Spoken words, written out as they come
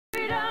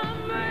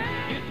Freedom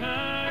man.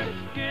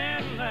 Guitarist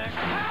Cadillac.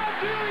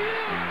 How do you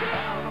do?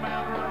 Down the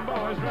mountain run,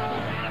 boys, run.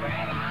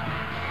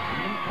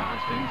 In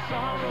constant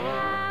sorrow.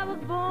 I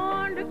was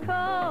born to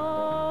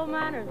coal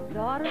miner's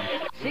daughter.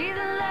 She's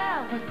in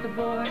love with the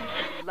boy,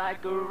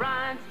 like a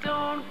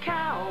rhinestone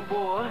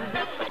cowboy.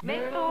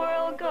 Make the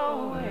world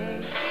go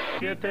away.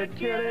 Get that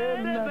kid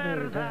in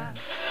the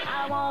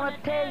I want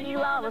to tell you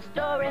all the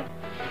story.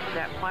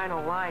 That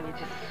final line, you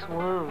just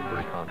swoon.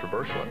 Pretty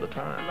controversial at the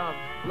time.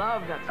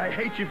 Love that song. I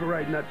hate you for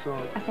writing that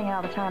song. I sing it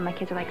all the time. My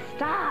kids are like,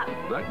 stop.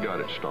 That got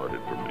it started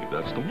for me.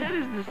 That's the one. That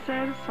is the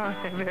saddest song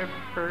I've ever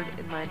heard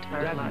in my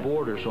entire life. That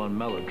borders on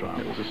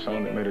melodrama. It was a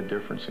song that made a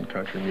difference in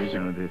country music. You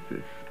know, this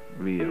is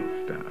real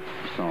stuff.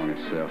 The song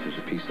itself is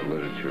a piece of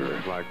literature.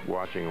 It's like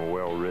watching a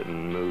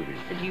well-written movie.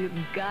 You've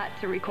got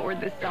to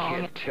record this song. I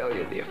can't tell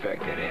you the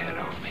effect it had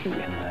on me. Who in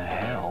the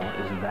hell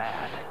is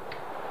that?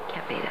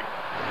 Can't beat it.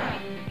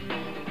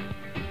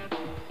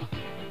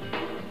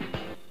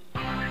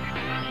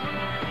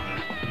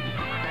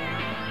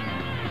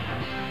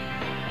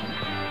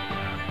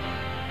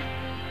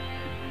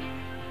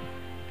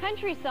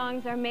 Country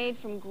songs are made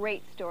from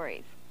great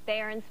stories.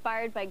 They are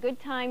inspired by good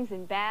times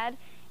and bad.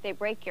 They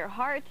break your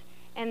heart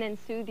and then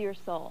soothe your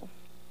soul.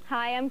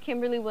 Hi, I'm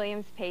Kimberly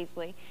Williams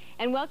Paisley,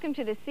 and welcome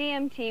to the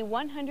CMT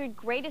 100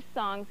 Greatest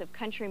Songs of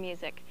Country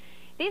Music.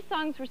 These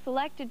songs were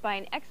selected by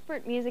an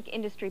expert music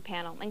industry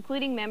panel,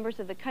 including members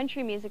of the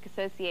Country Music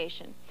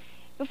Association.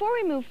 Before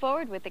we move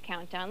forward with the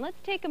countdown,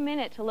 let's take a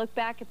minute to look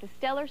back at the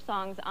stellar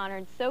songs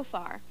honored so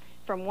far,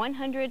 from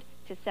 100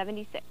 to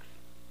 76.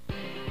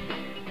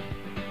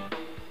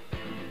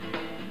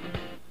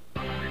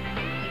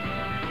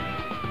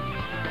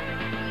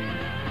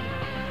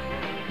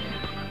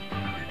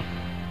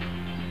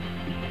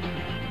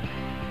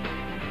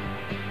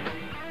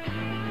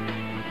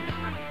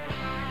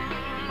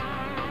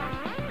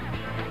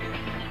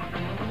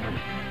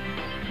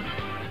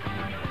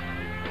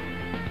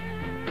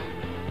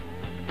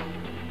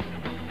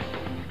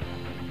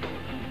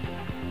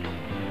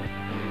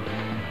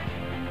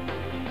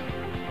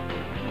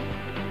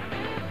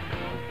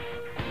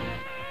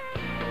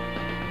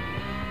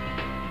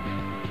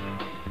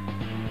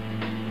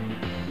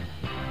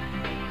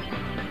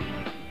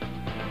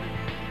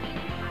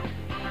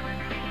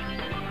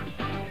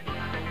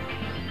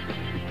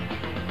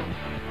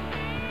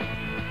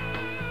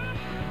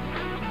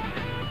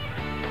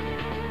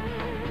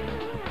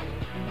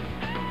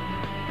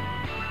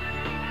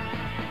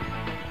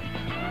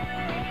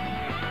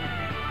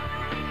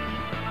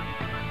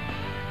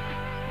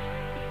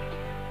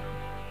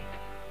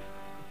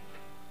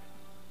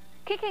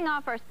 Kicking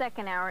off our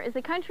second hour is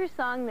a country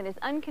song that is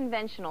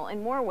unconventional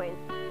in more ways.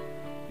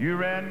 You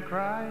ran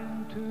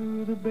crying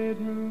to the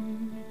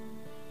bedroom.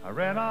 I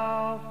ran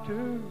off to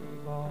the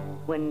ball.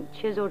 When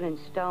Chiseled in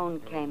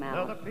Stone came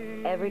out,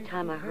 every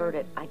time I heard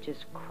it, I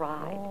just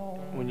cried.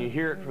 When you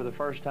hear it for the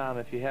first time,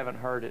 if you haven't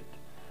heard it,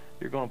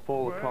 you're going to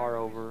pull the car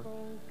over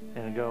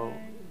and go,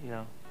 you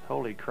know,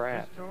 holy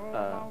crap,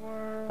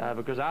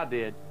 because I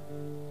did.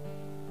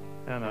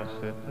 And I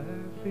said,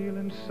 they're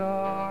feeling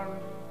sorry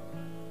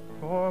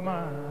for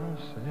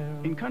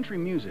myself. In country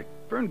music,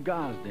 Vern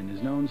Gosdin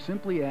is known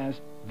simply as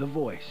The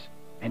Voice,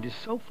 and his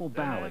soulful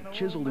ballad,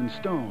 Chiseled in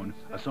Stone,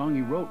 a song he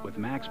wrote with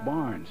Max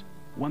Barnes,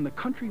 won the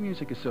Country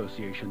Music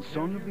Association's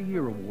Song of the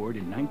Year Award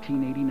in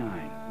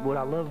 1989. What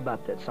I love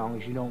about that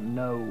song is you don't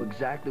know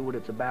exactly what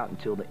it's about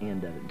until the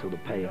end of it, until the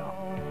payoff.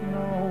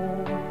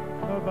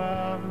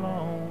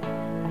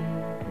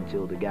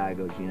 Until the guy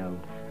goes, you know,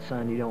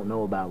 son, you don't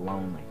know about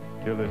lonely.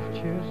 Till it's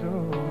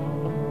chiseled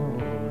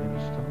in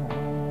stone.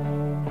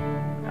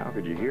 How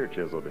could you hear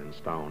Chiseled in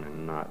Stone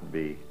and not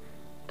be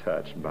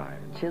touched by it?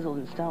 Chiseled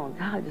in Stone,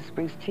 God, it just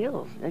brings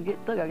chills.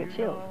 Look, I get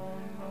chills.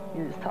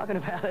 You're just talking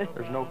about it.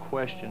 There's no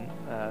question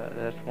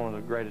that's one of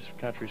the greatest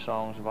country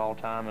songs of all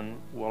time and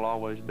will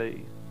always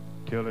be.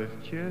 Till it's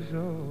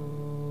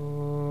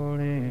chiseled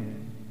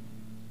in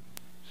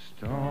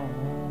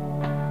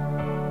stone.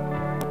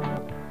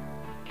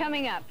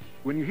 Coming up.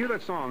 When you hear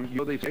that song, you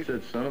know they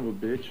said son of a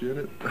bitch in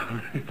it.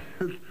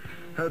 It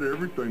had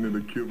everything in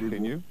the kid.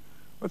 Continue.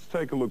 Let's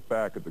take a look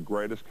back at the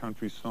greatest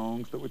country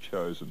songs that were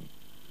chosen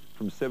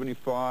from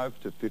 75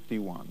 to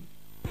 51.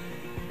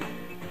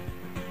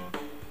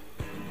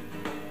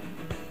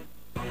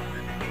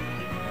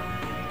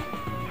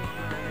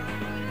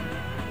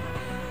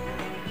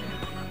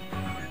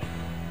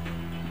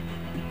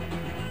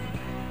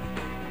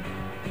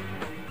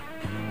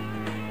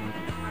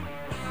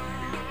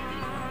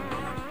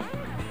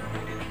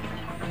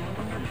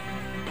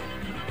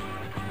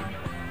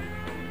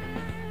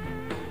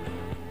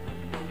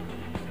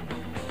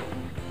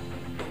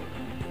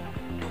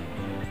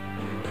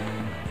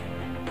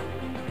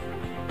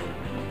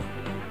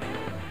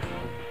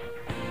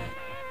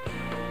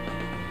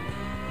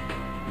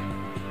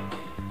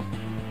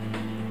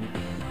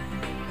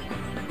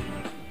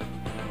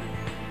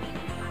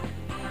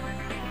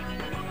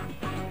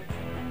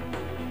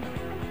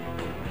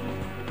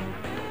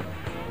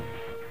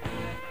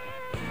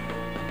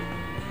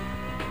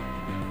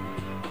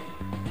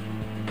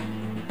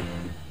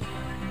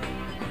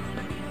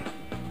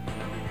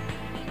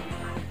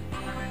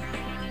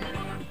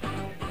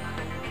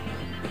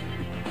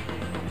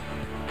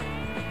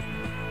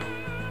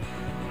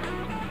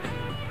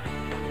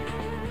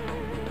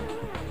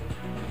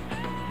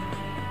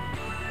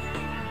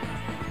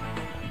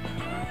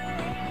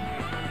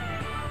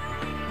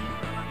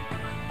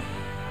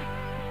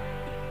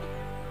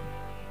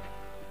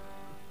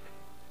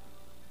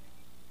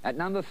 At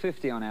number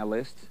 50 on our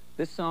list,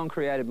 this song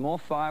created more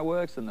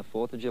fireworks than the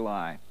 4th of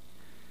July.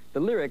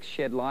 The lyrics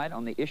shed light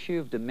on the issue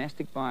of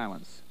domestic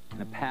violence,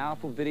 and a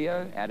powerful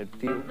video added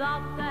fuel.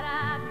 Thought that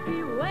I'd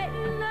be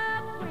waiting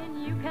up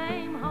when you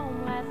came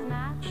home last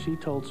night. She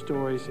told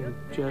stories in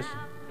just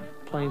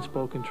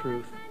plain-spoken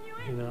truth,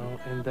 you know,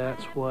 and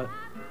that's what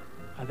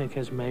I think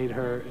has made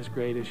her as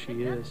great as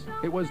she is.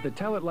 It was the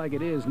Tell It Like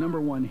It Is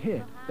 #1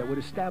 hit that would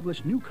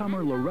establish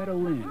newcomer Loretta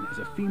Lynn as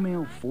a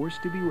female force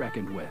to be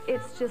reckoned with.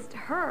 It's just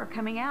her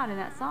coming out in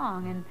that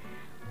song, and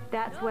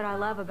that's what I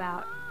love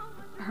about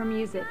her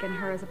music and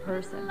her as a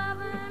person.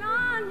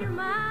 On your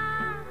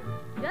mind,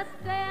 just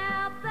stay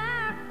out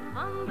there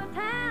on the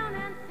town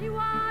and see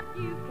what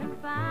you can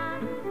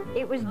find.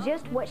 It was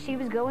just what she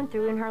was going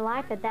through in her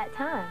life at that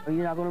time.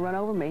 You're not going to run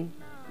over me.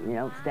 You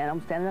know,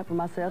 I'm standing up for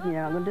myself, and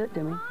you're not going to do it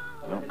to me.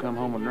 Don't come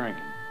home and drink.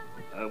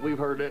 We've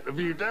heard that a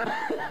few times.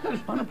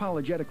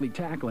 Unapologetically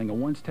tackling a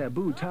once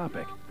taboo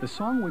topic, the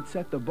song would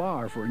set the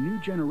bar for a new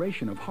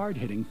generation of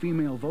hard-hitting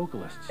female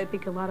vocalists. I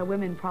think a lot of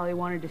women probably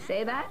wanted to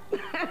say that,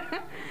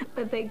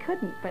 but they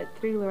couldn't. But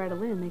through Loretta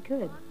Lynn, they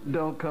could.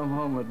 Don't come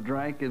home a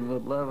drinking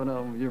with loving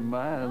on your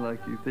mind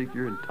like you think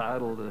you're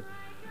entitled to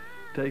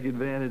take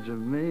advantage of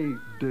me,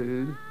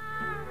 dude.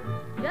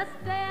 Just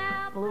stay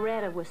out.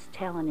 Loretta was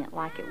telling it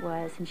like it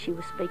was, and she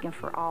was speaking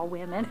for all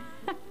women.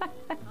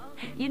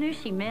 You knew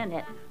she meant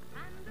it.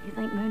 You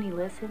think Mooney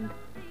listened?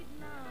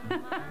 No,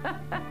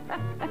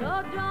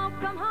 don't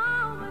come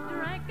home a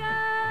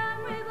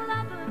drinking with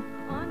loving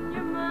on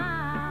your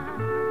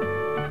mind.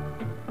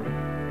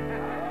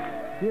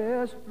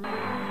 Yes.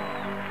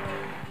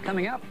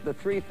 Coming up, the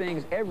 3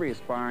 things every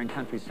aspiring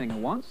country singer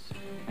wants,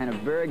 and a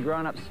very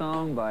grown-up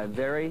song by a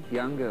very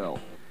young girl,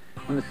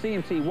 when the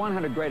CMT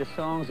 100 Greatest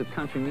Songs of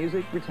Country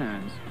Music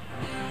returns.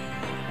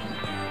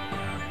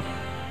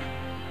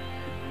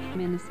 I'm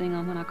in to sing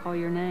on When I Call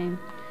Your Name.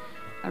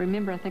 I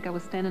remember, I think I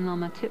was standing on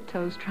my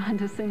tiptoes trying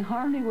to sing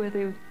harmony with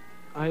him.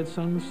 I had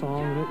sung the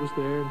song, and it was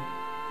there.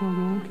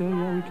 Oh, okay,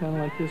 yeah, we kind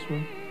of like this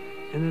one.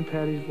 And then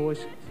Patty's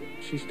voice,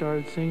 she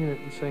started singing it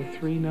and sang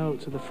 3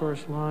 notes of the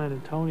first line,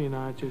 and Tony and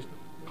I just...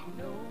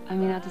 I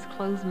mean, I just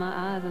close my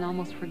eyes and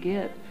almost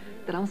forget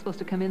that I'm supposed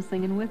to come in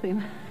singing with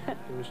him. It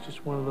was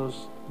just one of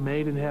those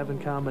made-in-heaven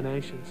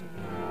combinations.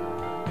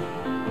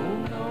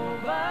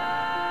 Nobody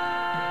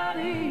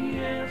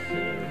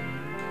answered.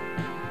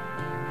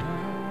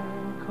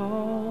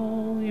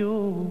 Call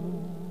your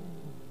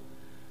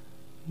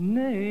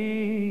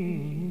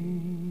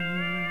name.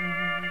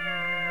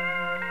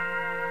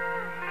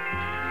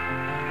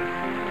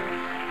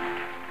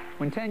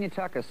 When Tanya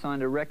Tucker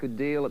signed a record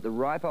deal at the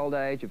ripe old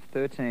age of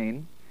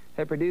 13,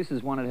 her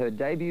producers wanted her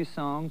debut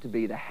song to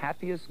be the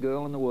happiest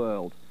girl in the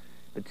world.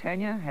 But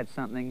Tanya had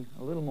something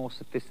a little more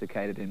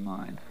sophisticated in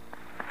mind.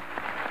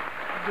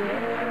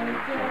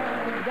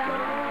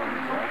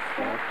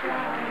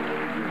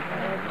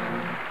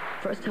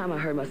 First time I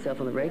heard myself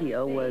on the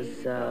radio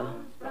was, I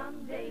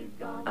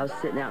was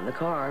sitting out in the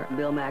car,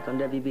 Bill Mack on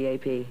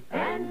WBAP.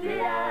 And did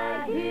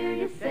I hear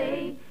you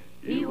say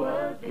he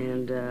was?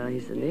 And he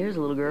said, here's a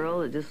little girl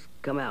that just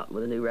come out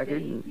with a new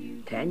record,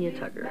 and Tanya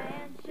Tucker,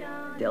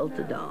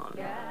 Delta Dawn.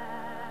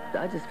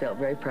 I just felt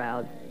very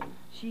proud.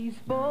 She's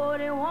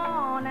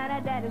 41 and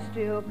her daddy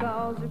still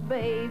calls her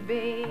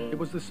baby. It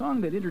was the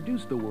song that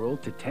introduced the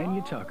world to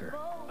Tanya Tucker,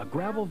 a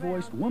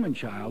gravel-voiced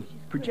woman-child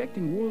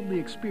projecting worldly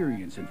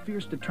experience and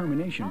fierce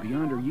determination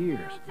beyond her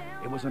years.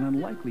 It was an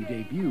unlikely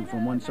debut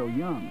from one so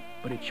young,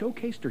 but it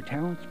showcased her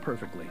talents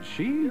perfectly.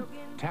 She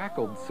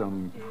tackled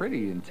some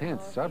pretty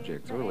intense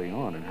subjects early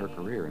on in her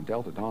career, and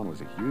Delta Dawn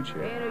was a huge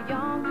hit.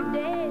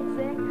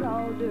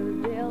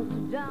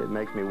 It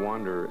makes me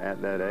wonder, at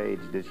that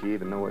age, did she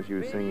even know what she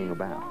was singing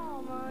about?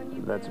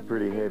 That's a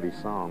pretty heavy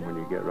song when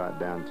you get right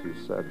down to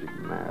subject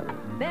matter.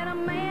 Then a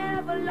man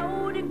of a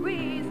low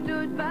degree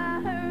stood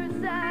by her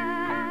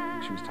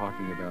side. She was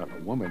talking about a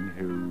woman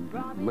who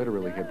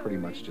literally had pretty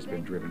much just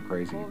been driven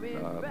crazy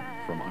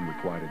from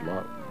unrequited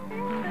love.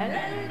 And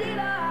then did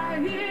I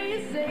hear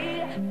you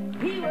say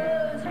he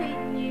was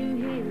meeting you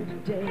here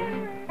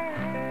today?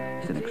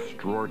 It's an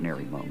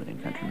extraordinary moment in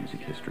country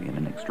music history, and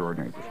an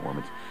extraordinary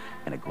performance,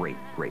 and a great,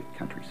 great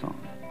country song.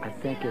 I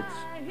think it's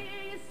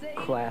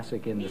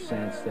classic in the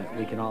sense that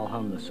we can all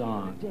hum the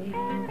song.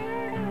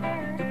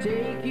 To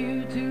take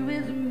you to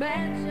his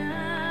mansion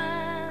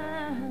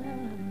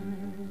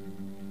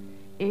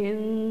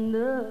in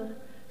the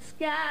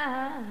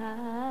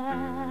sky.